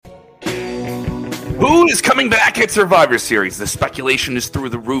Who is coming back at Survivor Series? The speculation is through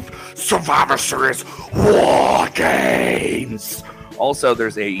the roof. Survivor Series War Games. Also,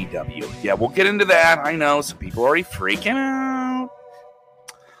 there's AEW. Yeah, we'll get into that. I know some people are already freaking out.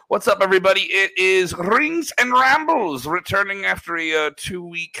 What's up, everybody? It is Rings and Rambles returning after a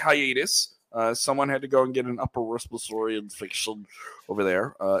 2-week hiatus. Someone had to go and get an upper respiratory infection over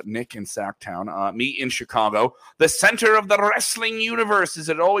there. Nick in Sacktown. Me in Chicago. The center of the wrestling universe, as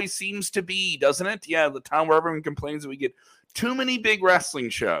it always seems to be, doesn't it? Yeah, the town where everyone complains that we get too many big wrestling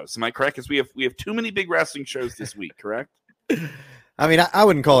shows. Am I correct? Because we have too many big wrestling shows this week, correct? I mean, I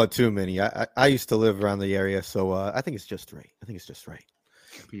wouldn't call it too many. I used to live around the area, so I think it's just right. I think it's just right.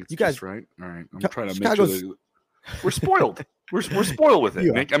 You guys, right? All right. I'm trying to make sure that we're spoiled. We're spoiled with it,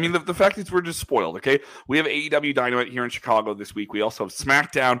 yeah. Nick. I mean, the fact is we're just spoiled, okay? We have AEW Dynamite here in Chicago this week. We also have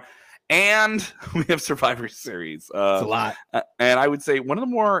SmackDown, and we have Survivor Series. It's a lot. And I would say one of the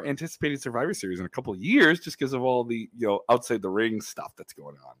more anticipated Survivor Series in a couple of years just because of all the, outside the ring stuff that's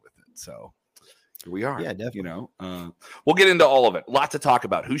going on with it. So here we are. Yeah, definitely. We'll get into all of it. Lots to talk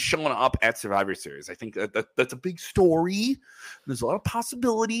about. Who's showing up at Survivor Series? I think that's a big story. There's a lot of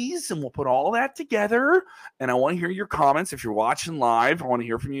possibilities, and we'll put all that together. And I want to hear your comments. If you're watching live, I want to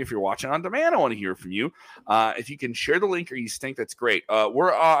hear from you. If you're watching on demand, I want to hear from you. If you can share the link or you think that's great.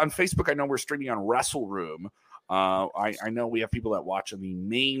 We're on Facebook. I know we're streaming on Wrestle Room. I know we have people that watch on the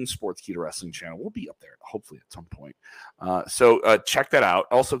main Sportskeeda Wrestling channel. We'll be up there, hopefully, at some point. So check that out.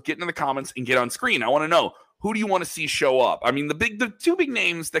 Also, get in the comments and get on screen. I want to know, who do you want to see show up? I mean, the two big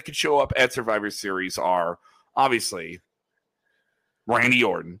names that could show up at Survivor Series are, obviously, Randy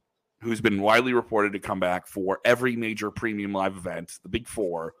Orton, who's been widely reported to come back for every major premium live event, the big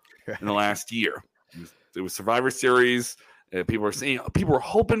four, in the last year. It was Survivor Series. People were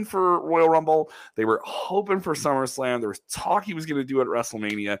hoping for Royal Rumble. They were hoping for SummerSlam. There was talk he was going to do it at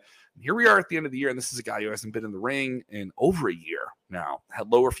WrestleMania. And here we are at the end of the year, and this is a guy who hasn't been in the ring in over a year now.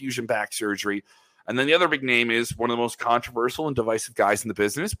 Had lower fusion back surgery. And then the other big name is one of the most controversial and divisive guys in the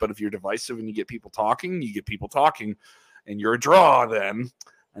business. But if you're divisive and you get people talking, and you're a draw then.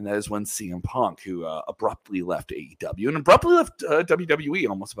 And that is when CM Punk, who abruptly left AEW and abruptly left WWE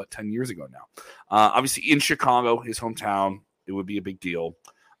almost about 10 years ago now. Obviously, in Chicago, his hometown, it would be a big deal.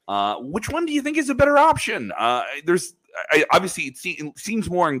 Which one do you think is a better option? Obviously, it seems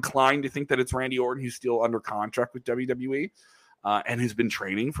more inclined to think that it's Randy Orton, who's still under contract with WWE and has been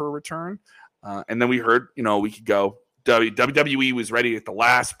training for a return. And then we heard, a week ago, WWE was ready at the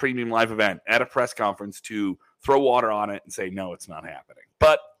last premium live event at a press conference to throw water on it and say, no, it's not happening.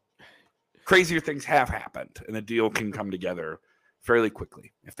 But crazier things have happened, and a deal can come together fairly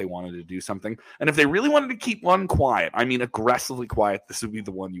quickly if they wanted to do something. And if they really wanted to keep one quiet, I mean aggressively quiet, this would be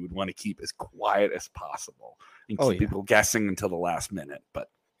the one you would want to keep as quiet as possible and keep people guessing until the last minute.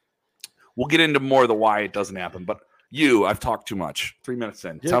 But we'll get into more of the why it doesn't happen. But I've talked too much. 3 minutes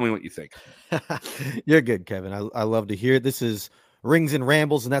in. Tell me what you think. You're good, Kevin. I love to hear it. This is Rings and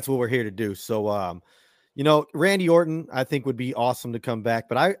Rambles, and that's what we're here to do. So, Randy Orton, I think, would be awesome to come back.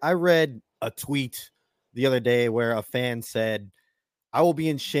 But I read a tweet the other day where a fan said, I will be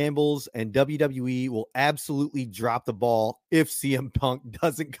in shambles and WWE will absolutely drop the ball if CM Punk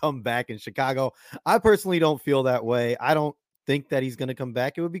doesn't come back in Chicago. I personally don't feel that way. I don't think that he's going to come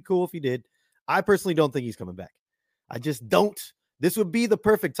back. It would be cool if he did. I personally don't think he's coming back. I just don't. This would be the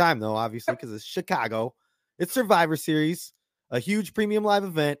perfect time, though, obviously, because it's Chicago. It's Survivor Series, a huge premium live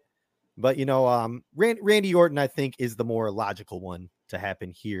event. But, Randy Orton, I think, is the more logical one to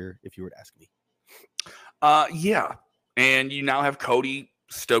happen here, if you were to ask me. Yeah. And you now have Cody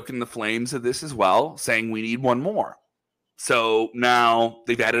stoking the flames of this as well, saying we need one more. So now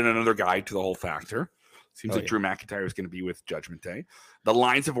they've added another guy to the whole factor. Seems like Drew McIntyre is going to be with Judgment Day. The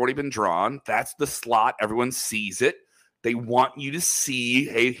lines have already been drawn. That's the slot. Everyone sees it. They want you to see,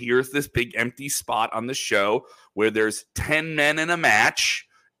 hey, here's this big empty spot on the show where there's 10 men in a match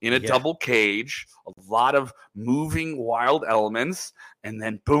in a double cage, a lot of moving wild elements, and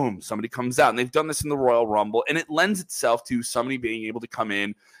then boom, somebody comes out. And they've done this in the Royal Rumble, and it lends itself to somebody being able to come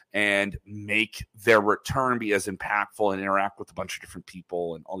in and make their return be as impactful and interact with a bunch of different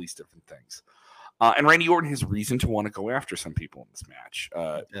people and all these different things. And Randy Orton has reason to want to go after some people in this match,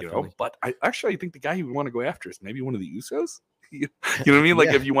 But I think the guy he would want to go after is maybe one of the Usos. You know what I mean?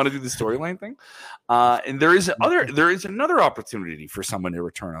 Like if you want to do the storyline thing. And there is another opportunity for someone to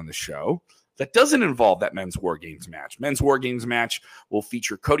return on the show that doesn't involve that men's War Games match. Men's War Games match will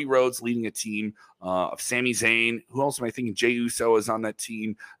feature Cody Rhodes leading a team of Sami Zayn. Who else am I thinking? Jey Uso is on that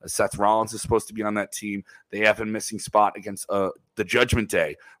team. Seth Rollins is supposed to be on that team. They have a missing spot against the Judgment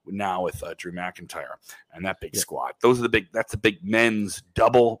Day now with Drew McIntyre and that big squad. That's a big men's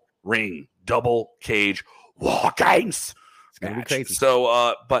double ring double cage war games match. Crazy.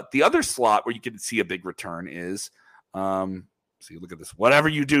 So, but the other slot where you can see a big return is, see, look at this. Whatever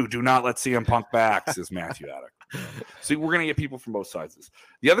you do, do not let CM Punk back, says Matthew Attic. See, we're going to get people from both sides of this.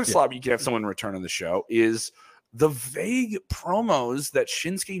 The other slot where you can have someone return on the show is the vague promos that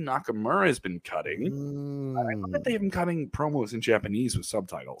Shinsuke Nakamura has been cutting. I love that they have him cutting promos in Japanese with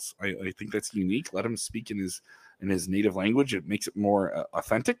subtitles. I think that's unique. Let him speak in his native language. It makes it more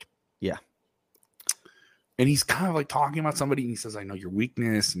authentic. Yeah. And he's kind of like talking about somebody, and he says, I know your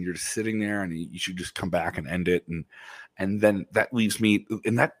weakness, and you're just sitting there, and you should just come back and end it. And then that leaves me,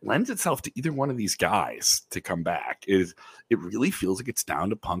 and that lends itself to either one of these guys to come back. It really feels like it's down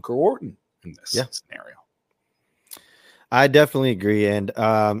to Punk or Orton in this scenario. I definitely agree. And,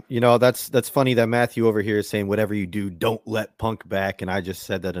 that's funny that Matthew over here is saying, whatever you do, don't let Punk back. And I just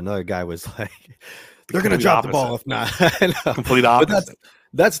said that another guy was like, they're going to drop the ball if not. Complete opposite. But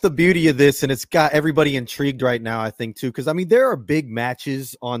that's the beauty of this. And it's got everybody intrigued right now, I think, too. Because, there are big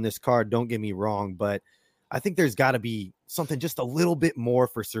matches on this card. Don't get me wrong. But I think there's got to be something just a little bit more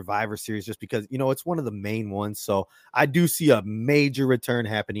for Survivor Series just because, it's one of the main ones. So I do see a major return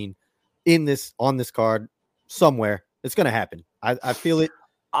happening on this card somewhere. It's going to happen. I feel it.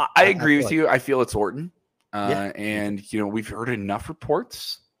 I agree with you. I feel it's Orton. And, we've heard enough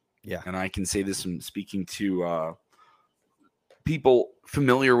reports. Yeah. And I can say this from speaking to people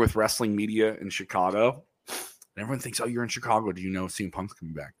familiar with wrestling media in Chicago. And everyone thinks, oh, you're in Chicago. Do you know CM Punk's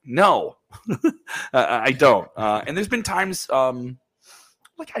coming back? No, I don't. And there's been times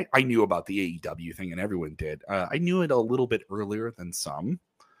like I knew about the AEW thing, and everyone did. I knew it a little bit earlier than some.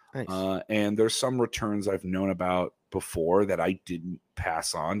 Nice. And there's some returns I've known about before that I didn't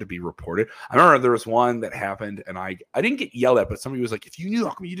pass on to be reported. I remember there was one that happened, and I didn't get yelled at, but somebody was like, if you knew,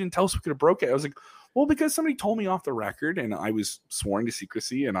 how come you didn't tell us we could have broke it? I was like, well, because somebody told me off the record, and I was sworn to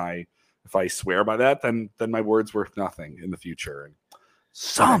secrecy, and if I swear by that, then my word's worth nothing in the future. And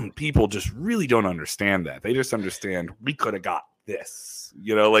some people just really don't understand that. They just understand we could have got this,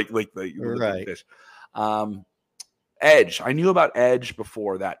 like the fish. Edge. I knew about Edge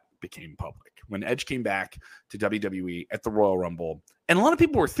before that became public. When Edge came back to WWE at the Royal Rumble, and a lot of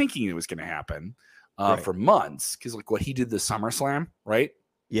people were thinking it was going to happen for months because what he did the SummerSlam, right?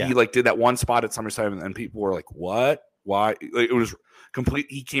 Yeah, he did that one spot at SummerSlam, and people were like, "What? Why?" It was complete.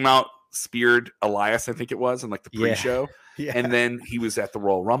 He came out, speared Elias, I think it was, in the pre-show, and then he was at the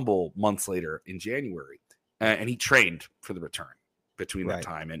Royal Rumble months later in January, and he trained for the return between that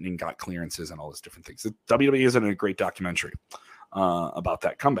time and got clearances and all those different things. The WWE isn't a great documentary about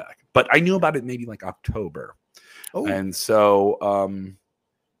that comeback, but I knew about it maybe October. And so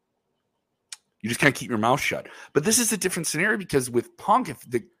you just kind of keep your mouth shut. But this is a different scenario because with Punk, if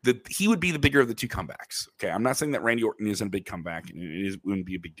he would be the bigger of the two comebacks. Okay, I'm not saying that Randy Orton isn't a big comeback, and it wouldn't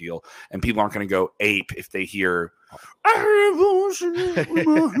be a big deal, and people aren't going to go ape if they hear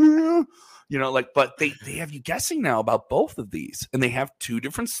but they have you guessing now about both of these, and they have two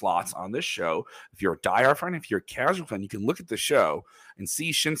different slots on this show. If you're a diehard fan, if you're a casual fan, you can look at the show and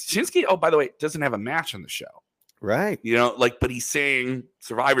see Shinsuke. Oh, by the way, doesn't have a match on the show, right? But he's saying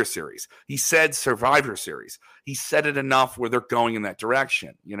Survivor Series. He said Survivor Series. He said it enough where they're going in that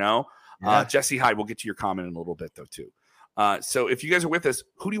direction. Jesse Hyde. We'll get to your comment in a little bit though too. So if you guys are with us,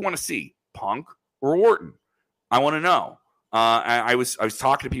 who do you want to see, Punk or Orton? I want to know. I was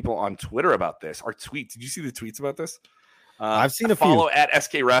talking to people on Twitter about this. Our tweets. Did you see the tweets about this? I've seen a follow few. at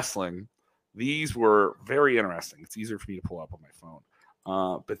SK Wrestling. These were very interesting. It's easier for me to pull up on my phone.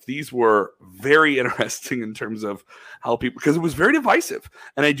 But these were very interesting in terms of how people, because it was very divisive.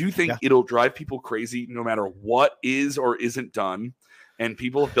 And I do think it'll drive people crazy no matter what is or isn't done. And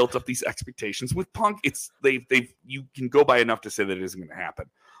people have built up these expectations with Punk. You can go by enough to say that it isn't going to happen.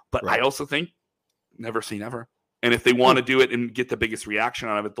 But I also think never say never. And if they want to do it and get the biggest reaction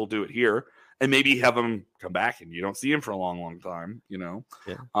out of it, they'll do it here. And maybe have him come back and you don't see him for a long, long time,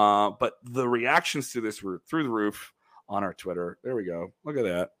 But the reactions to this were through the roof on our Twitter. There we go. Look at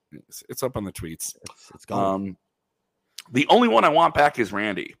that. It's up on the tweets. It's gone. The only one I want back is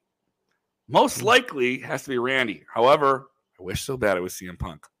Randy. Most likely has to be Randy. However, I wish so bad it was CM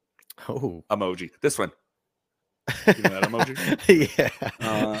Punk. Oh. Emoji. This one. You know that emoji?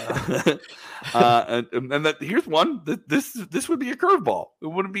 And that here's one. This would be a curveball. It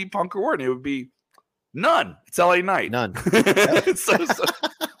wouldn't be Punk or Orton. It would be none. It's LA Knight. None. so,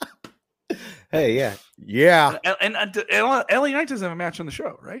 Hey, yeah. And LA Knight doesn't have a match on the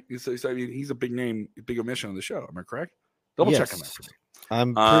show, right? So I mean, he's a big name, big omission on the show. Am I correct? Double check on that for me.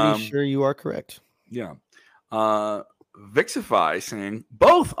 I'm pretty sure you are correct. Yeah. Vixify saying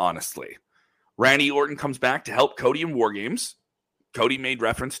both, honestly. Randy Orton comes back to help Cody in War Games. Cody made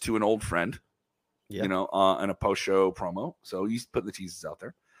reference to an old friend, Yep. you know, in a post-show promo. So he's putting the teases out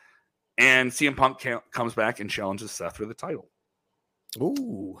there. And CM Punk comes back and challenges Seth for the title.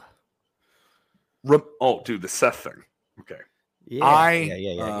 Ooh. Dude, the Seth thing. Okay.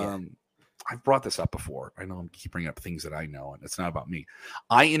 Yeah. I've brought this up before. I know I'm keep bringing up things that I know, and it's not about me.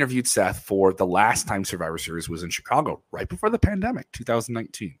 I interviewed Seth for the last time Survivor Series was in Chicago, right before the pandemic,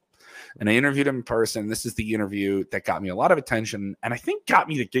 2019. And I interviewed him in person. This is the interview that got me a lot of attention, and I think got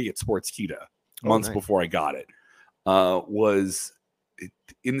me the gig at Sportskeeda months before I got it.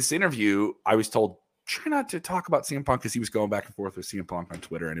 In this interview, I was told, try not to talk about CM Punk because he was going back and forth with CM Punk on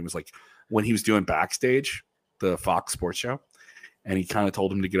Twitter. And it was like when he was doing Backstage, the Fox Sports show, and he kind of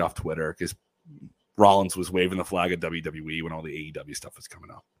told him to get off Twitter because Rollins was waving the flag at WWE when all the AEW stuff was coming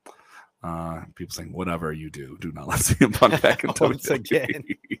up. People saying, whatever you do not let CM Punk back in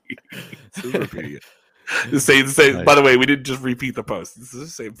WWE. The same. By the way, we didn't just repeat the post. This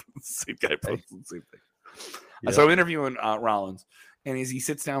is the same guy posted the same thing. Yep. So I'm interviewing Rollins. And as he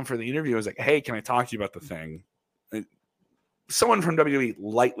sits down for the interview, I was like, hey, can I talk to you about the thing? And someone from WWE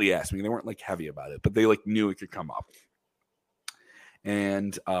lightly asked me. They weren't like heavy about it, but they like knew it could come up.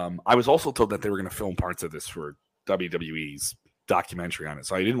 And I was also told that they were going to film parts of this for WWE's documentary on it.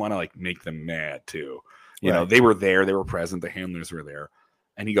 So I didn't want to like make them mad too. You know, they were there. They were present. The handlers were there.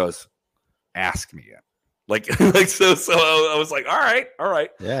 And he goes, ask me it. So I was like, all right.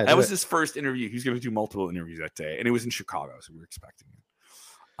 Yeah, that was his first interview. He was going to do multiple interviews that day, and it was in Chicago, so we were expecting it.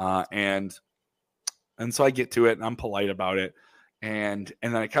 And so I get to it, and I'm polite about it, and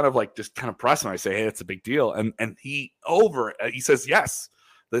then I kind of like just kind of press him. I say, hey, it's a big deal, and he says yes,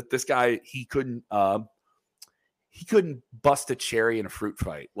 that this guy he couldn't bust a cherry in a fruit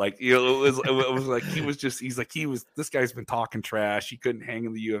fight. Like, you know, it was like this guy's been talking trash. He couldn't hang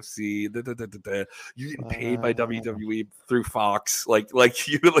in the UFC. You're getting paid by WWE through Fox. Like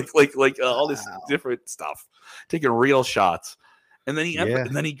all this different stuff, taking real shots. And then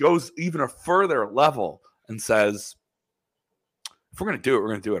he goes even a further level and says, if we're going to do it, we're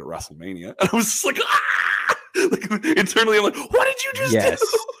going to do it at WrestleMania. And I was just like, like internally, I'm like, what did you just do?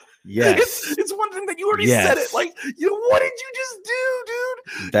 Yes. It's one thing that you already said it. Like, what did you just do,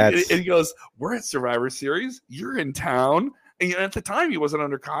 dude? And he goes, we're at Survivor Series. You're in town. And at the time, he wasn't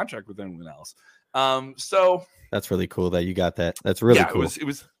under contract with anyone else. So that's really cool that you got that. That's really cool. It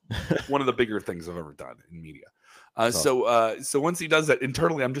was one of the bigger things I've ever done in media. So once he does that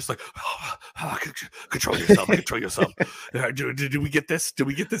internally, I'm just like, control yourself. Do we get this?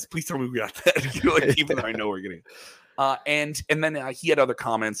 Please tell me we got that. Even though I know we're getting it. And then he had other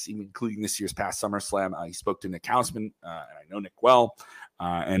comments, including this year's past SummerSlam. He spoke to Nick Hausman, and I know Nick well.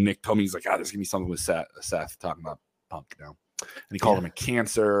 And Nick told me, he's like, there's going to be something with Seth talking about Punk now. And he called him a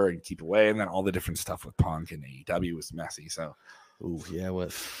cancer and keep away. And then all the different stuff with Punk and AEW was messy. So, it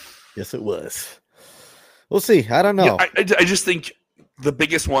was. Yes, it was. We'll see. I don't know. Yeah, I just think the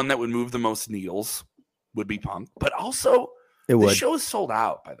biggest one that would move the most needles would be Punk. But also, the show is sold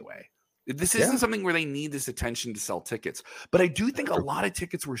out, by the way. This isn't something where they need this attention to sell tickets. But I do think a lot of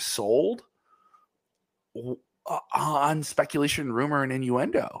tickets were sold on speculation, rumor, and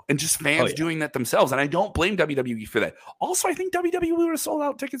innuendo. And just fans doing that themselves. And I don't blame WWE for that. Also, I think WWE would have sold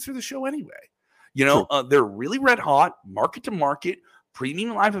out tickets for the show anyway. You know, they're really red hot, market to market.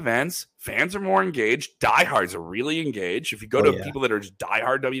 Premium live events, fans are more engaged. Diehards are really engaged. If you go to people that are just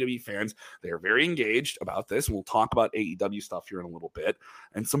diehard WWE fans, they are very engaged about this. And we'll talk about AEW stuff here in a little bit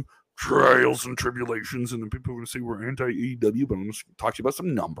and some trials and tribulations. And then people are going to say we're anti-AEW, but I'm going to talk to you about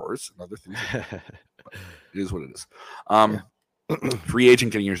some numbers and other things. It is what it is. Free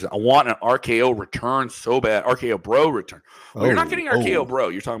agent getting yours. I want an RKO return so bad. RKO Bro return. Well, you're not getting RKO Bro.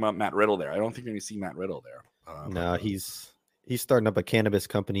 You're talking about Matt Riddle there. I don't think you're going to see Matt Riddle there. No, He's starting up a cannabis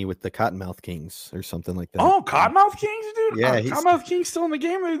company with the Cottonmouth Kings or something like that. Oh, Cottonmouth Kings, dude! Yeah, Cottonmouth Kings still in the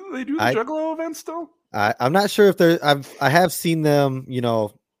game. They do the Juggalo event still. I'm not sure if they're. I have seen them. You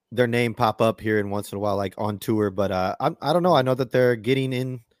know, their name pop up here and once in a while, like on tour. But I don't know. I know that they're getting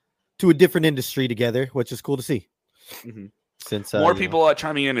into a different industry together, which is cool to see. Mm-hmm. Since more people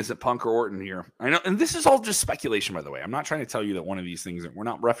chiming in, is it Punk or Orton here? I know, and this is all just speculation, by the way. I'm not trying to tell you that one of these things. We're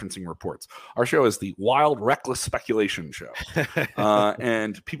not referencing reports. Our show is the wild, reckless speculation show,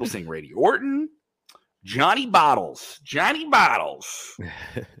 and people saying Randy Orton, Johnny Bottles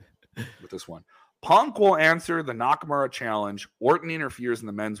with this one. Punk will answer the Nakamura challenge. Orton interferes in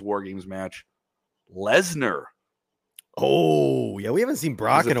the men's War Games match. Lesnar. Oh yeah, we haven't seen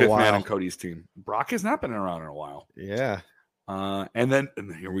Brock in a while. Man on Cody's team. Brock has not been around in a while. Yeah. And then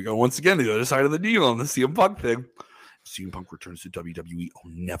here we go once again to the other side of the deal on the CM Punk thing. CM Punk returns to WWE.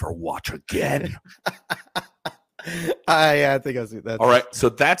 I'll never watch again. I think I see that. All right. So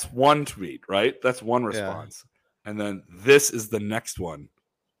that's one tweet, right? That's one response. Yeah. And then this is the next one.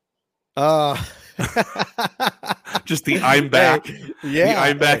 Just the I'm back. Hey, yeah. The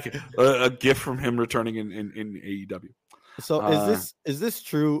I'm back. A gift from him returning in AEW. So is this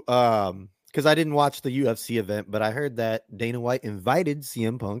true? Because I didn't watch the UFC event, but I heard that Dana White invited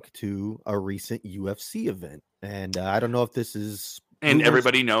CM Punk to a recent UFC event. And I don't know if this is... And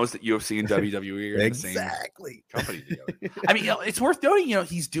everybody knows that UFC and WWE are in the same company together. I mean, it's worth noting,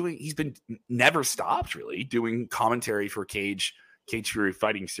 he's been never stopped really doing commentary for Cage Fury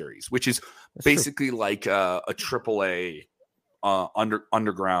Fighting Series, which is basically like a AAA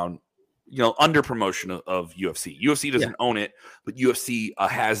underground, under promotion of UFC. UFC doesn't own it, but UFC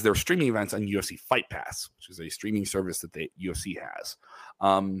has their streaming events on UFC Fight Pass, which is a streaming service that UFC has.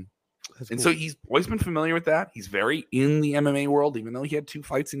 So he's always been familiar with that. He's very in the MMA world, even though he had 2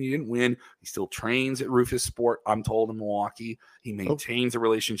 fights and he didn't win. He still trains at Rufus Sport, I'm told, in Milwaukee. He maintains a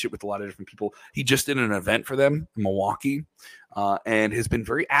relationship with a lot of different people. He just did an event for them in Milwaukee and has been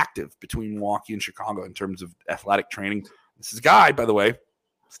very active between Milwaukee and Chicago in terms of athletic training. This is a guy, by the way,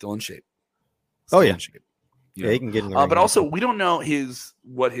 still in shape. In shape. He can get in the ring. But also, we don't know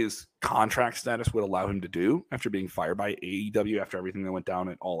what his contract status would allow him to do after being fired by AEW after everything that went down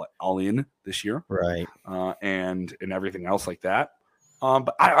at All In this year, right? And everything else like that.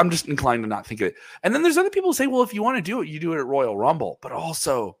 But I'm just inclined to not think of it. And then there's other people who say, well, if you want to do it, you do it at Royal Rumble. But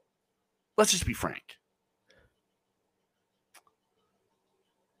also, let's just be frank.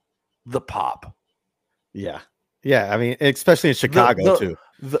 The pop. Yeah. I mean, especially in Chicago too.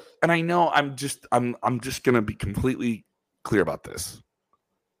 And I know I'm just going to be completely clear about this.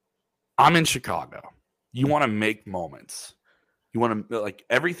 I'm in Chicago. You want to make moments. You want to, like,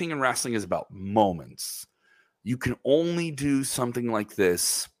 everything in wrestling is about moments. You can only do something like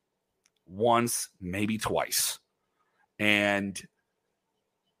this once, maybe twice. And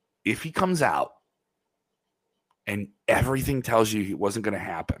if he comes out and everything tells you it wasn't going to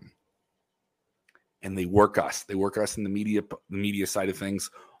happen, and they work us in the media side of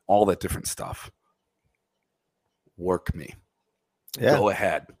things, all that different stuff. Work me. Yeah.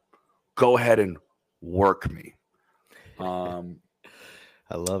 Go ahead and work me. I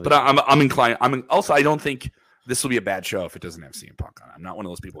love it. But I'm inclined. Also, I don't think this will be a bad show if it doesn't have CM Punk on it. I'm not one of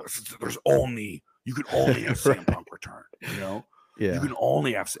those people. You can only have CM Punk return. Yeah. You can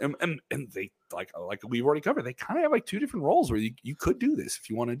only have, and they like we've already covered. They kind of have like 2 different roles where you could do this if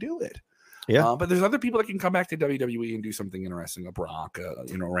you want to do it. Yeah, but there's other people that can come back to WWE and do something interesting. A Brock,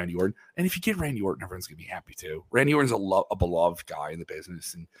 Randy Orton, and if you get Randy Orton, everyone's gonna be happy too. Randy Orton's a beloved guy in the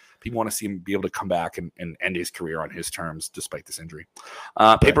business, and people want to see him be able to come back and end his career on his terms despite this injury.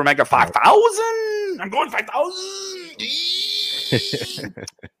 Paper Mega 5,000. I'm going 5,000.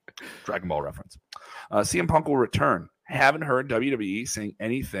 Dragon Ball reference. CM Punk will return. Haven't heard WWE saying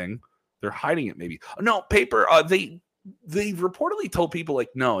anything. They're hiding it. Maybe no Paper. They've reportedly told people like,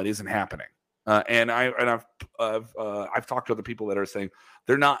 no, it isn't happening. And I've talked to other people that are saying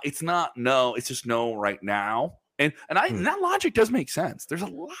it's just no right now. And that logic does make sense. There's a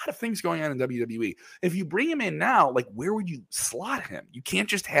lot of things going on in WWE. If you bring him in now, like, where would you slot him? You can't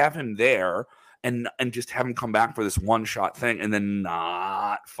just have him there and just have him come back for this one shot thing and then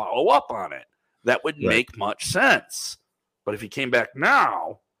not follow up on it. That wouldn't make much sense. But if he came back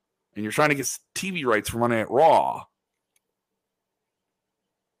now and you're trying to get TV rights for Monday at Raw,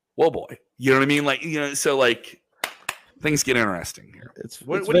 whoa, boy. You know what I mean? Like, so like things get interesting here. It's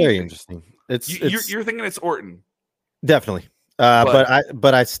very interesting. You're thinking it's Orton. Definitely.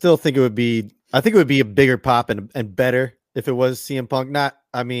 But I still think it would be a bigger pop and better if it was CM Punk.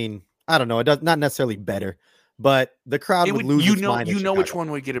 I don't know. It does not necessarily better, but the crowd would lose its mind. Which one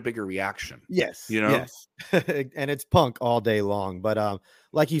would get a bigger reaction. Yes. Yes. And it's Punk all day long. But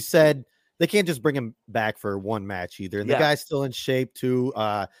like you said, they can't just bring him back for one match either. And the guy's still in shape too.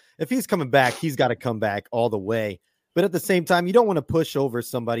 If he's coming back, he's got to come back all the way. But at the same time, you don't want to push over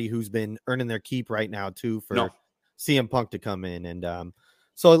somebody who's been earning their keep right now too for CM Punk to come in. And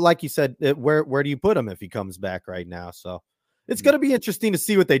so like you said, where do you put him if he comes back right now? So it's going to be interesting to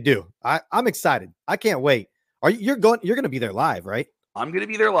see what they do. I'm excited. I can't wait. You're going to be there live, right? I'm going to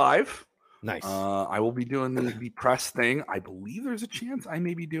be there live. Nice. I will be doing the press thing. I believe there's a chance I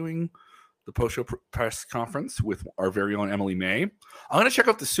may be doing the post-show press conference with our very own Emily May. I'm going to check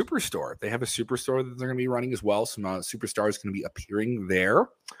out the Superstore. They have a Superstore that they're going to be running as well. Some superstars going to be appearing there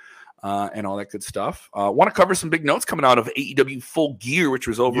and all that good stuff. Want to cover some big notes coming out of AEW Full Gear, which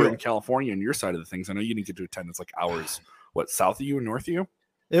was over in California on your side of the things. I know you need to do attendance like hours. What, south of you and north of you?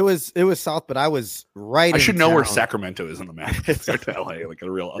 It was south, but I was right. I should in know where town. Sacramento is on the map. It's to LA, like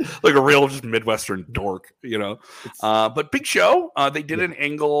a real just Midwestern dork, you know. But big show. They did an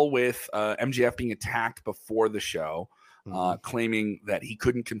angle with MJF being attacked before the show, claiming that he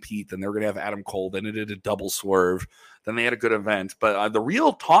couldn't compete. Then they were going to have Adam Cole. Then it did a double swerve. Then they had a good event. But the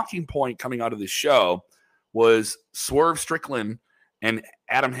real talking point coming out of this show was Swerve Strickland and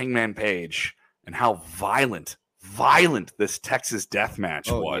Adam Hangman Page and how violent this Texas death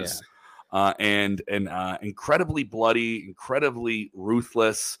match was. And incredibly bloody, incredibly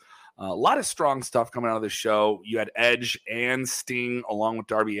ruthless. A lot of strong stuff coming out of the show. You had Edge and Sting along with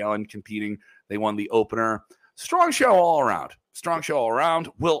Darby Allin competing. They won the opener. Strong show all around.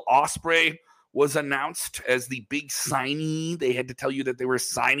 Will Ospreay was announced as the big signee. They had to tell you that they were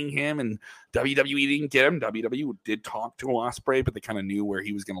signing him, and WWE didn't get him. WWE did talk to Ospreay, but they kind of knew where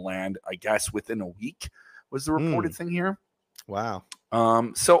he was going to land, I guess, within a week was the reported thing here. Wow.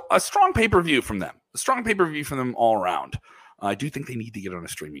 So a strong pay-per-view from them. All around. I do think they need to get on a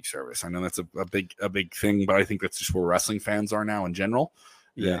streaming service. I know that's a big thing, but I think that's just where wrestling fans are now in general.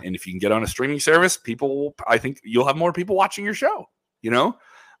 Yeah. And if you can get on a streaming service, I think you'll have more people watching your show, you know?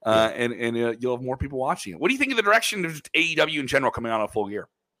 And you'll have more people watching it. What do you think of the direction of AEW in general coming out of Full Gear?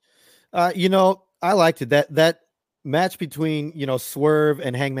 I liked it. That match between, Swerve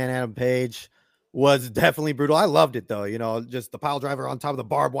and Hangman Adam Page was definitely brutal. I loved it though. Just the pile driver on top of the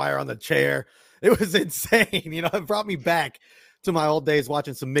barbed wire on the chair. It was insane. It brought me back to my old days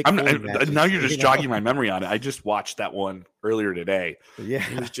watching some Mick Foley matches. Now you're just jogging my memory on it. I just watched that one earlier today. Yeah.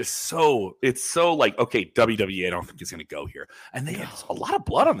 It was just it's so like, okay, WWE, I don't think it's going to go here. And they had a lot of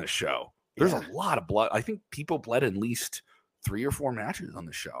blood on this show. There's a lot of blood. I think people bled at least 3 or 4 matches on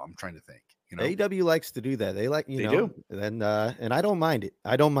the show. I'm trying to think. AEW likes to do that. They like, they do. And I don't mind it.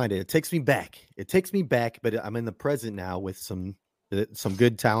 It takes me back. But I'm in the present now with some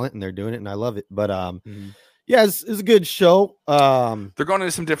good talent, and they're doing it, and I love it. But yeah, it's a good show. They're going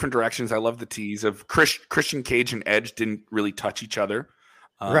into some different directions. I love the tease of Christian Cage and Edge didn't really touch each other.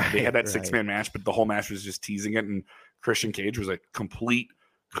 They had that 6-man match, but the whole match was just teasing it, and Christian Cage was a complete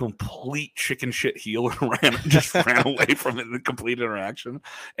chicken shit heel and ran away from it in the complete interaction,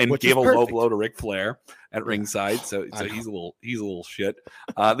 and gave a low blow to Ric Flair at ringside. So he's a little shit.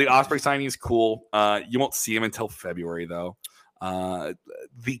 The Ospreay signing is cool. You won't see him until February though.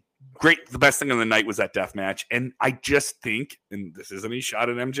 The best thing of the night was that death match, and I just think, and this isn't a shot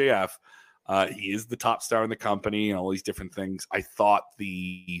at MJF, he is the top star in the company and all these different things. I thought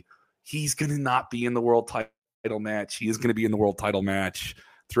he's gonna not be in the world title match. He is gonna be in the world title match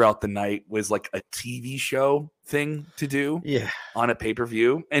throughout the night was like a TV show thing to do on a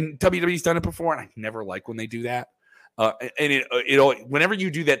pay-per-view. And WWE's done it before, and I never like when they do that. And whenever you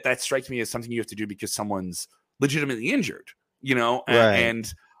do that, that strikes me as something you have to do because someone's legitimately injured, Right.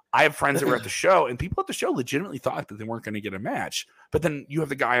 And I have friends that were at the show, and people at the show legitimately thought that they weren't going to get a match. But then you have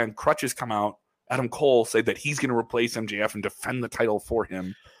the guy on crutches come out, Adam Cole, say that he's going to replace MJF and defend the title for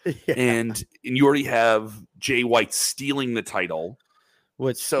him. Yeah. And you already have Jay White stealing the title.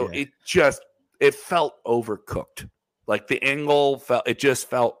 It felt overcooked. Like the angle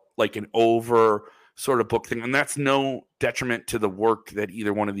felt like an over sort of book thing. And that's no detriment to the work that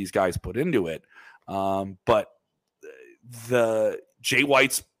either one of these guys put into it. But the Jay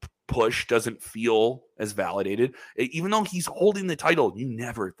White's push doesn't feel as validated. Even though he's holding the title, you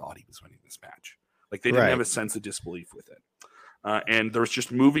never thought he was winning this match. Like they didn't have a sense of disbelief with it. And there's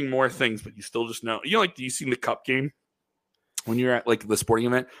just moving more things, but you still just know. Like, do you see the cup game? When you're at like the sporting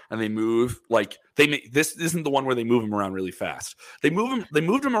event and they move, like this isn't the one where they move him around really fast. They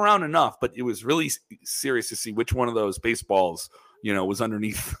moved him around enough, but it was really serious to see which one of those baseballs, was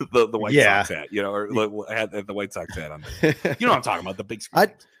underneath the White Sox hat, or had the White Sox hat on. You know what I'm talking about, the big screen.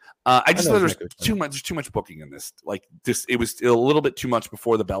 I just thought there's too much booking in this. Like this, it was a little bit too much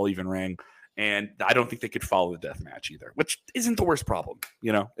before the bell even rang. And I don't think they could follow the death match either, which isn't the worst problem.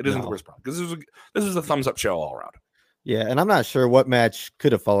 It isn't the worst problem because this was a thumbs up show all around. Yeah, and I'm not sure what match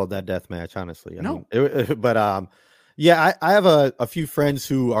could have followed that death match, honestly. I mean, I have a few friends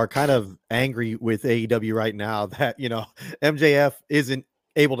who are kind of angry with AEW right now that, MJF isn't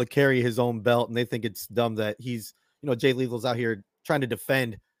able to carry his own belt, and they think it's dumb that he's, Jay Lethal's out here trying to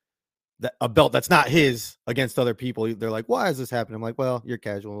defend a belt that's not his against other people. They're like, why is this happening? I'm like, well, you're a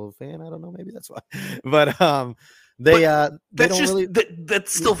casual fan. I don't know. Maybe that's why. But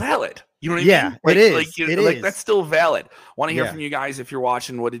that's still valid. You know what I mean? Like, it is. That's still valid. Want to hear from you guys if you're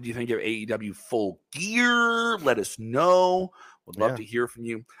watching. What did you think of AEW Full Gear? Let us know. Would love to hear from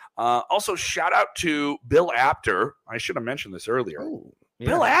you. Also, shout out to Bill Apter. I should have mentioned this earlier.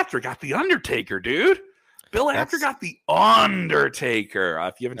 Bill Apter got The Undertaker, dude. Bill Apter got the Undertaker.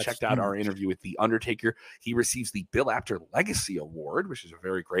 If you haven't checked out our huge. interview with the Undertaker, he receives the Bill Apter Legacy Award, which is a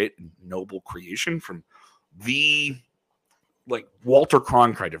very great and noble creation from the Walter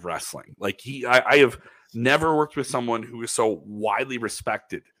Cronkite of wrestling. I have never worked with someone who is so widely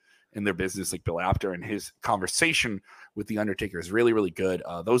respected in their business like Bill Apter, and his conversation with the Undertaker is really, really good.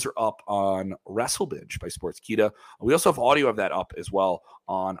 Those are up on WrestleBinge by Sportskeeda. We also have audio of that up as well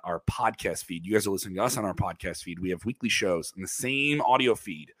on our podcast feed. You guys are listening to us on our podcast feed. We have weekly shows in the same audio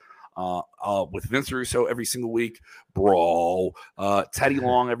feed with Vince Russo every single week, Teddy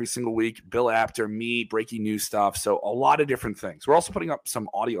Long every single week, Bill Apter, me, breaking news stuff. So a lot of different things. We're also putting up some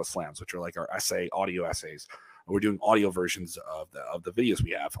audio slams, which are like our audio essays. We're doing audio versions of the videos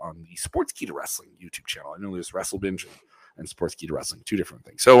we have on the Sportskeeda Wrestling YouTube channel. I know there's WrestleBinge and Sportskeeda Wrestling, two different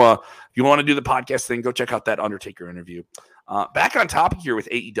things. So if you want to do the podcast thing, go check out that Undertaker interview. Back on topic here with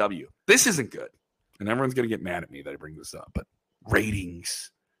AEW. This isn't good, and everyone's going to get mad at me that I bring this up, but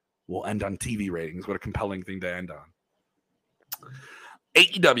ratings will end on TV ratings. What a compelling thing to end on.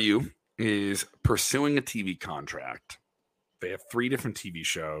 AEW is pursuing a TV contract. They have 3 different TV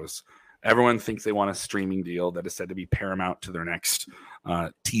shows. Everyone thinks they want a streaming deal that is said to be paramount to their next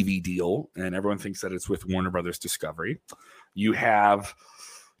TV deal, and everyone thinks that it's with Warner Brothers Discovery. You have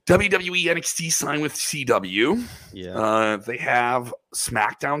WWE NXT signed with CW. Yeah. They have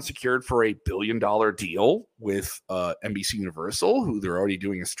SmackDown secured for $1 billion deal with NBC Universal, who they're already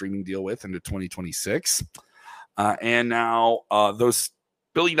doing a streaming deal with into 2026. And now those $1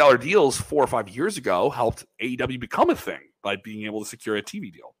 billion deals 4 or 5 years ago helped AEW become a thing by being able to secure a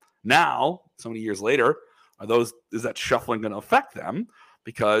TV deal. Now, so many years later, is that shuffling going to affect them?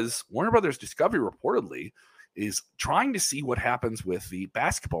 Because Warner Brothers Discovery reportedly is trying to see what happens with the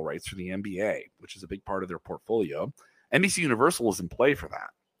basketball rights for the NBA, which is a big part of their portfolio. NBC Universal is in play for that.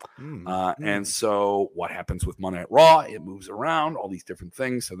 And so what happens with Monday Night Raw? It moves around, all these different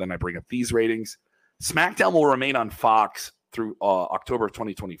things. So then I bring up these ratings. SmackDown will remain on Fox through October of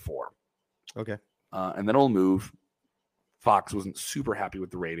 2024. Okay. And then it'll move. Fox wasn't super happy with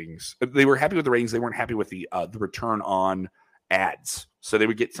the ratings. They were happy with the ratings. They weren't happy with the return on ads. So they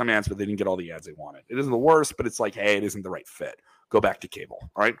would get some ads, but they didn't get all the ads they wanted. It isn't the worst, but it's like, hey, it isn't the right fit. Go back to cable.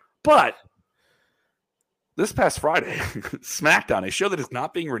 All right. But this past Friday, SmackDown, a show that is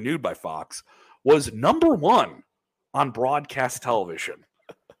not being renewed by Fox, was #1 on broadcast television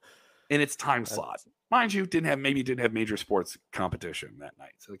in its time slot. Mind you, didn't have major sports competition that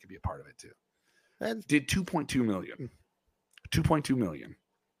night, so it could be a part of it too. Did 2.2 million. 2.2 million.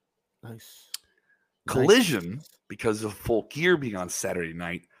 Nice. Collision, because of Full Gear being on Saturday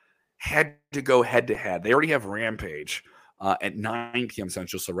night, had to go head-to-head. They already have Rampage at 9 p.m.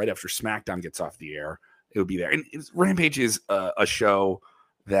 Central, so right after SmackDown gets off the air, it would be there. And Rampage is a show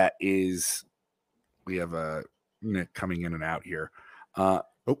that is – we have Nick coming in and out here.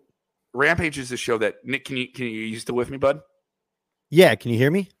 Rampage is a show that – Nick, can you still with me, bud? Yeah, can you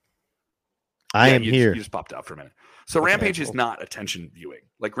hear me? I am here. You just popped out for a minute. So okay, Rampage is not attention viewing.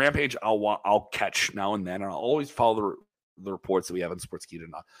 Like Rampage, I'll catch now and then, and I'll always follow the reports that we have on Sportskeeda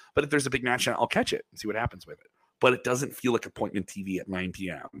and all. But if there's a big match, I'll catch it and see what happens with it. But it doesn't feel like appointment TV at 9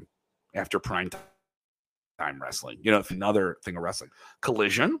 p.m. after prime time wrestling. You know, it's another thing of wrestling.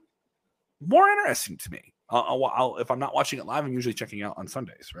 Collision, more interesting to me. If I'm not watching it live, I'm usually checking out on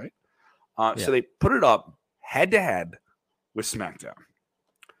Sundays, right? So they put it up head-to-head with SmackDown.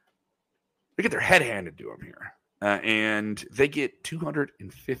 They get their head handed to them here. And they get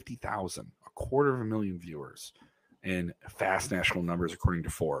 250,000, 250,000 viewers in fast national numbers, according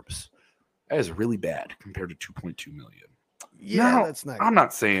to Forbes. That is really bad compared to 2.2 million. Yeah, now, that's nice. I'm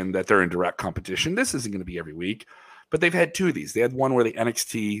not saying that they're in direct competition. This isn't going to be every week, but they've had 2 of these. They had one where the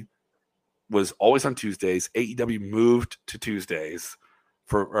NXT was always on Tuesdays. AEW moved to Tuesdays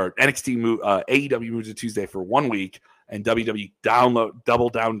AEW moved to Tuesday for 1 week, and WWE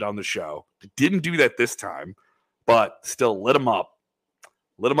doubled down the show. They didn't do that this time, but still lit them up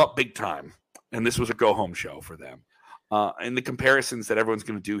big time. And this was a go-home show for them. And the comparisons that everyone's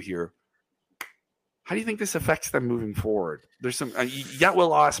going to do here, how do you think this affects them moving forward? There's some, you got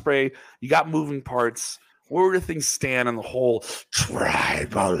Will Ospreay, you got moving parts. Where do things stand on the whole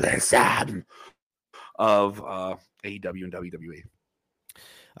tribalism of AEW and WWE?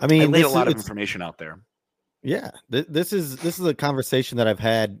 I mean, I laid a lot of information out there. Yeah, this is a conversation that I've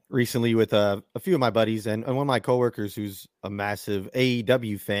had recently with a few of my buddies and one of my coworkers who's a massive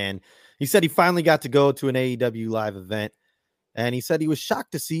AEW fan. He said he finally got to go to an AEW live event, and he said he was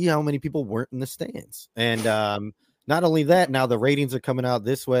shocked to see how many people weren't in the stands. And not only that, now the ratings are coming out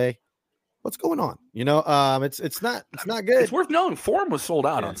this way. What's going on? You know, it's not good. It's worth knowing. Forum was sold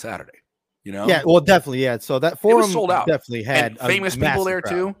out on Saturday. You know? Yeah, well, definitely, yeah. So that forum sold out. definitely had and famous people there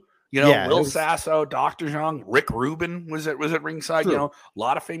crowd. too. You know, Yeah, Will Sasso, Dr. Zhang, Rick Rubin was at ringside. True. You know, a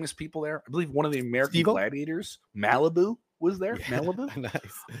lot of famous people there. I believe one of the American Steve-O? Gladiators, Malibu, was there. Yeah, Malibu.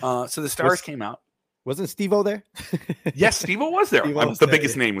 nice. So the stars came out. Wasn't Steve-O there? Yes, Steve-O was there. The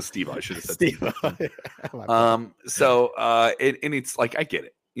biggest name was Steve-O. I should have said Steve-O. And it's like, I get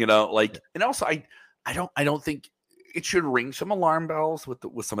it, you know, like, and also I don't think it should ring some alarm bells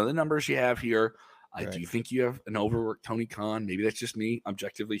with some of the numbers you have here. I do think you have an overworked Tony Khan. Maybe that's just me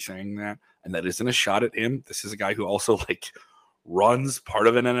objectively saying that. And that isn't a shot at him. This is a guy who also like runs part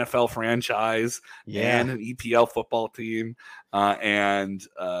of an NFL franchise and an EPL football team. And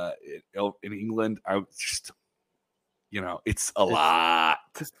in England, I just, you know, it's a lot.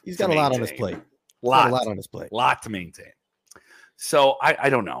 He's got a lot on his plate. Lot to maintain. So I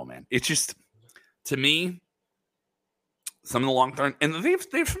don't know, man. It's just, to me, some of the long term, and they have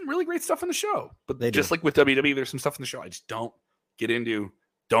some really great stuff on the show. But like with WWE, there's some stuff in the show I just don't get into,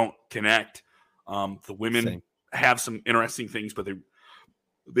 don't connect. The women have some interesting things, but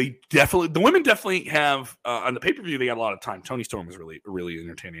the women definitely have on the pay-per-view. They got a lot of time. Toni Storm was a really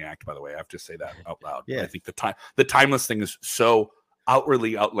entertaining act, by the way. I have to say that out loud. Yeah. I think the timeless thing is so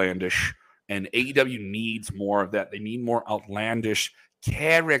outwardly outlandish, and AEW needs more of that. They need more outlandish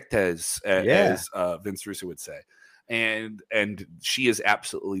characters, as Vince Russo would say. And she is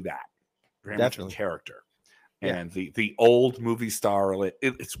absolutely that. Very much a character. And the old movie star,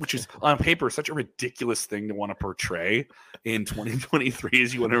 which is on paper such a ridiculous thing to want to portray in 2023,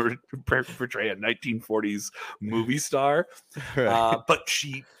 as you want to portray a 1940s movie star. Right. But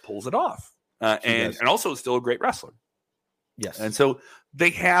she pulls it off, and also still a great wrestler. Yes, and so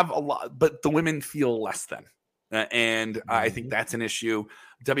they have a lot, but the women feel less than. And I think that's an issue.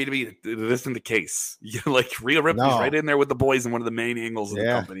 WWE, this isn't the case. Like Rhea Ripley's right in there with the boys in one of the main angles of the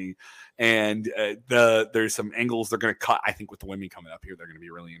company. And there's some angles they're going to cut, I think, with the women coming up here. They're going to be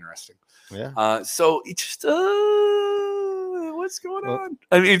really interesting. Yeah. So it's just what's going on?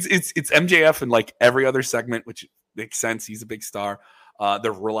 I mean, it's MJF in like every other segment, which makes sense. He's a big star.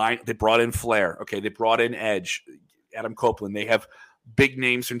 They brought in Flair. Okay, they brought in Edge, Adam Copeland. They have big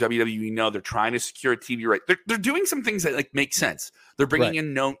names from WWE. Know they're trying to secure a TV right. They're doing some things that like make sense. They're bringing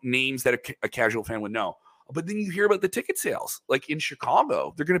in names that a casual fan would know. But then you hear about the ticket sales, like in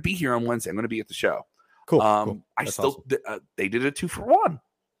Chicago. They're going to be here on Wednesday. I'm going to be at the show. Cool. Cool. Awesome. They did a 2-for-1.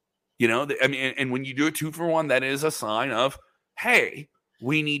 You know, I mean, and when you do a 2-for-1, that is a sign of, hey,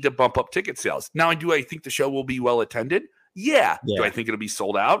 we need to bump up ticket sales. Now, do I think the show will be well attended? Yeah. Do I think it'll be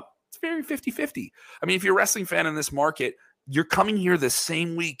sold out? It's very 50-50. I mean, if you're a wrestling fan in this market, you're coming here the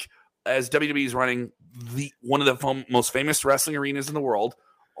same week as WWE is running one of the most famous wrestling arenas in the world,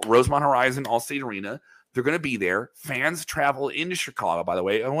 Rosemont Horizon Allstate Arena. They're going to be there. Fans travel into Chicago, by the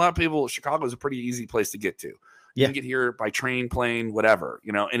way. And a lot of people, Chicago is a pretty easy place to get to. You can get here by train, plane, whatever,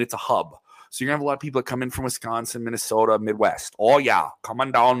 you know, and it's a hub. So you're going to have a lot of people that come in from Wisconsin, Minnesota, Midwest. Oh, yeah,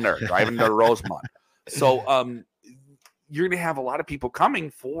 coming down there, driving to Rosemont. So you're going to have a lot of people coming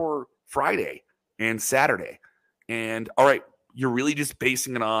for Friday and Saturday. And, all right, you're really just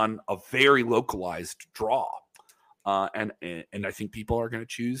basing it on a very localized draw. And I think people are going to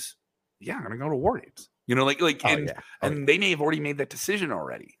choose, I'm going to go to War Games. You know, and they may have already made that decision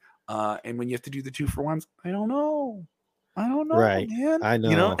already. And when you have to do the 2-for-1s, I don't know, right, man. I know.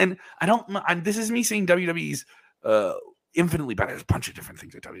 You know, and I don't. This is me saying WWE's infinitely better. There's a bunch of different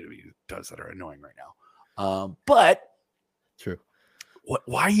things that WWE does that are annoying right now. But true.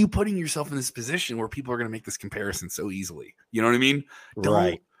 Why are you putting yourself in this position where people are going to make this comparison so easily? You know what I mean?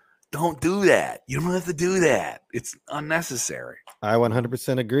 Don't do that. You don't have to do that. It's unnecessary. I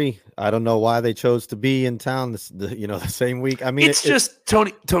 100% agree. I don't know why they chose to be in town the same week. I mean, it's just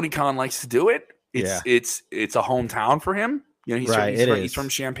Tony Khan likes to do it. It's a hometown for him. You know, he's from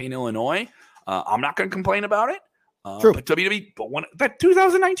Champaign, Illinois. I'm not going to complain about it. True. But WWE, that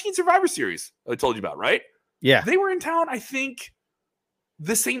 2019 Survivor Series I told you about, right? Yeah, they were in town. I think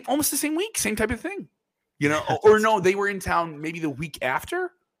almost the same week, same type of thing. You know, or no, they were in town maybe the week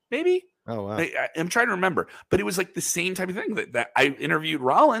after. Maybe. Oh, wow. I'm trying to remember, but it was like the same type of thing that I interviewed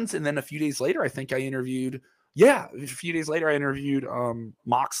Rollins. And then a few days later, I think I interviewed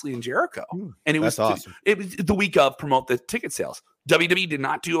Moxley and Jericho. And it was awesome. It was the week of promote the ticket sales. WWE did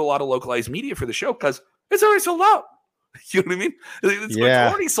not do a lot of localized media for the show because it's already sold out. You know what I mean? It's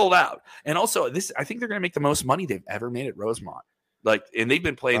already sold out. And also I think they're going to make the most money they've ever made at Rosemont. And they've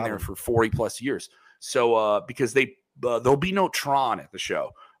been playing there for 40 plus years. So, because there'll be no Tron at the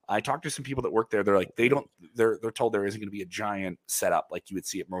show. I talked to some people that work there. They're like, they're told there isn't going to be a giant setup like you would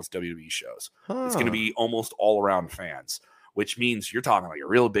see at most WWE shows. It's going to be almost all around fans, which means you're talking like a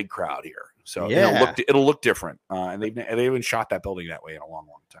real big crowd here. So Yeah. it'll look different. And they haven't shot that building that way in a long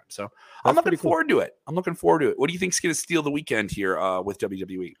time. So I'm looking forward to it. What do you think's going to steal the weekend here with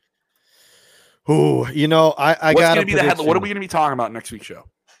WWE? Oh, I What's got going a to be the headline? What are we prediction. going to be talking about next week's show?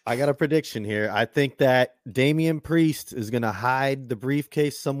 I got a prediction here. I think that Damian Priest is going to hide the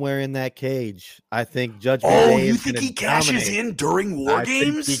briefcase somewhere in that cage. I think Judgment Day you is think going he to cashes dominate. in during War I think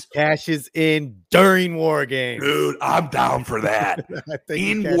he Games? cashes in during War Games. Dude, I'm down for that. I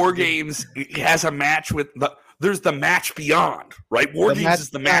think in War Games, he has a match with there's the match beyond, right? War Games is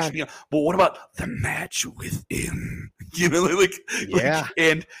the match beyond. But what about the match within? Yeah.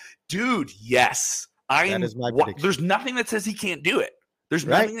 And dude, yes. That is my prediction. There's nothing that says he can't do it. There's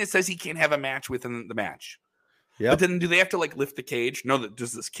nothing that says he can't have a match within the match. Yeah. But then do they have to lift the cage? No,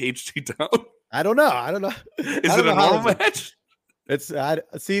 does this cage stay down? I don't know. Is it a normal match?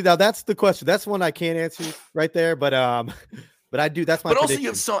 See, now that's the question. That's one I can't answer right there, but I do. That's my. But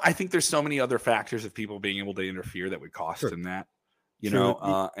also, I think there's so many other factors of people being able to interfere that would cost him that.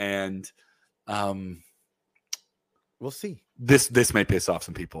 And we'll see. This may piss off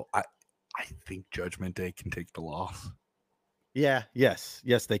some people. I think Judgment Day can take the loss. Yeah. Yes,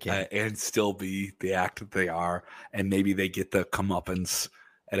 they can, and still be the act that they are, and maybe they get the comeuppance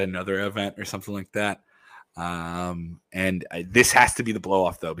at another event or something like that. This has to be the blow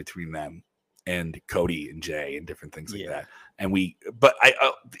off though between them and Cody and Jay and different things like that. And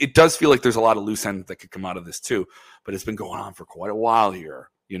it does feel like there's a lot of loose ends that could come out of this too. But it's been going on for quite a while here.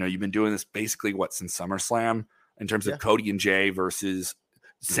 You've been doing this basically since SummerSlam in terms of Cody and Jay versus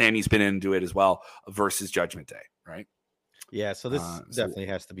Sammy's been into it as well versus Judgment Day, right? Yeah, so this definitely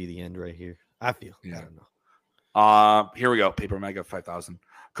has to be the end right here. I feel. Yeah. I don't know. Here we go. Paper Mega 5000.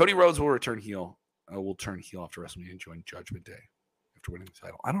 Cody Rhodes will return heel. Will turn heel after WrestleMania and join Judgment Day after winning the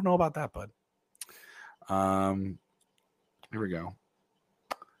title. I don't know about that, bud. Here we go.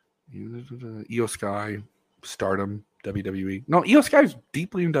 Io Sky, Stardom, WWE. No, Io Sky's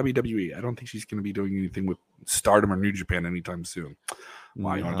deeply in WWE. I don't think she's going to be doing anything with Stardom or New Japan anytime soon.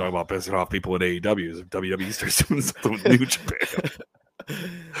 Wow, you want to talk about pissing off people at AEW? If WWE starts doing something with New Japan,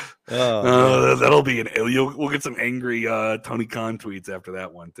 that'll be we'll get some angry Tony Khan tweets after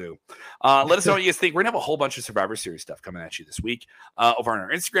that one too. Let us know what you guys think. We're gonna have a whole bunch of Survivor Series stuff coming at you this week. Over on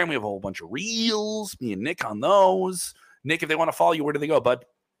our Instagram, we have a whole bunch of reels. Me and Nick on those. Nick, if they want to follow you, where do they go, bud?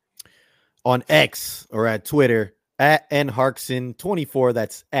 On X or at Twitter at nharksen24.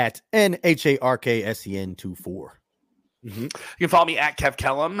 That's at NHARKSEN24. Mm-hmm. You can follow me at Kev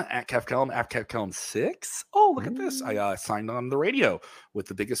Kellum, at KevKellum6. Oh, look at this. I signed on the radio with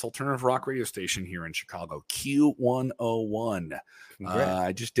the biggest alternative rock radio station here in Chicago, Q101.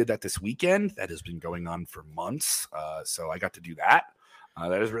 I just did that this weekend. That has been going on for months. So I got to do that.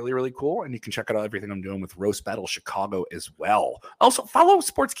 That is really, really cool. And you can check out everything I'm doing with Roast Battle Chicago as well. Also, follow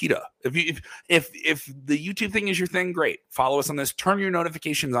Sportskeeda. If the YouTube thing is your thing, great. Follow us on this. Turn your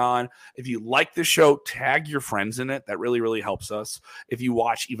notifications on. If you like the show, tag your friends in it. That really, really helps us. If you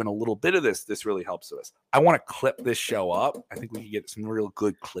watch even a little bit of this really helps us. I want to clip this show up. I think we can get some real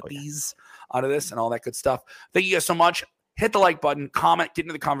good clippies out of this and all that good stuff. Thank you guys so much. Hit the like button, comment, get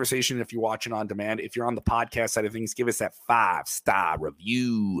into the conversation if you're watching on demand. If you're on the podcast side of things, give us that 5-star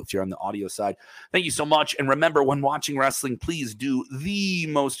review. If you're on the audio side, thank you so much. And remember, when watching wrestling, please do the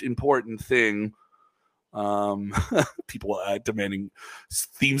most important thing. People demanding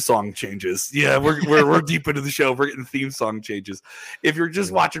theme song changes. Yeah, we're deep into the show. We're getting theme song changes. If you're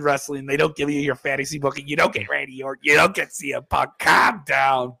just watching wrestling, they don't give you your fantasy booking. You don't get Randy Orton. You don't get CM Punk. Calm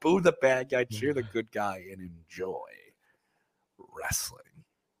down. Boo the bad guy. Cheer the good guy, and enjoy wrestling.